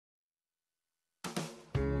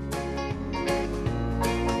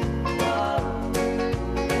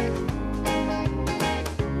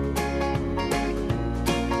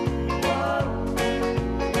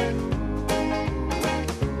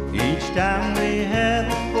we had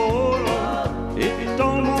before. It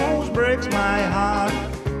almost breaks my heart,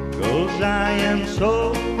 'cause I am so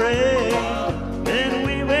afraid that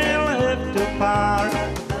we will have to part.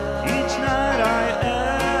 Each night I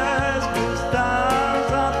ask the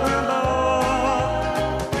stars up above,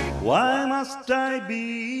 why must I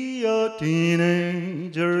be a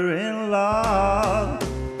teenager in love?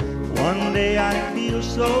 One day I feel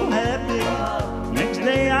so happy, next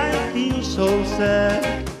day I feel so sad.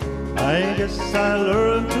 I guess I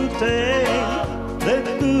learned to take the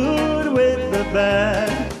good with the bad.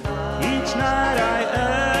 Each night I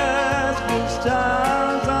ask the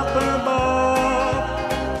stars up above,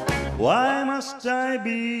 why must I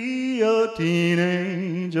be a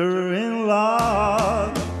teenager in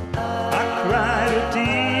love? I cried a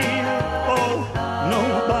tear, oh,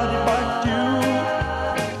 nobody but you.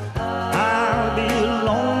 I'll be a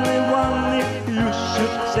lonely one if you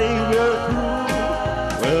should say we're through.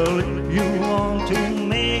 Well, if you want to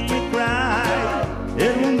make me cry,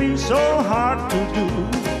 it won't be so hard to do.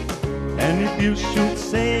 And if you should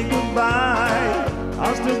say goodbye,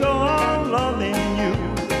 I'll still go on loving you.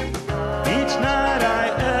 Each night I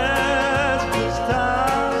ask the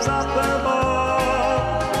stars up above,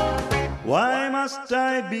 why must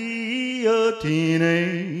I be a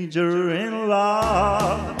teenager in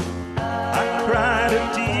love? I cried a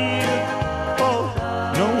tear, oh,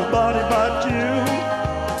 nobody but you.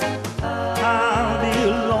 I'll be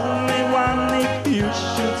a lonely one if you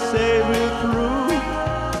should say we're through.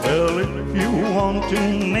 Well, if you want to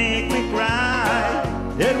make me cry,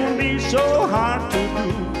 it won't be so hard to do.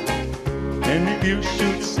 And if you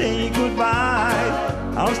should say goodbye,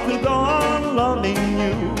 I'll still go on loving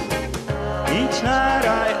you. Each night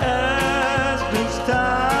I ask the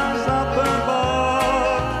stars up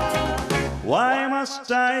above, why must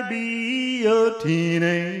I be a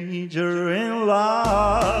teenager in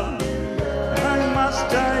love? Why must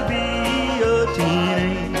I be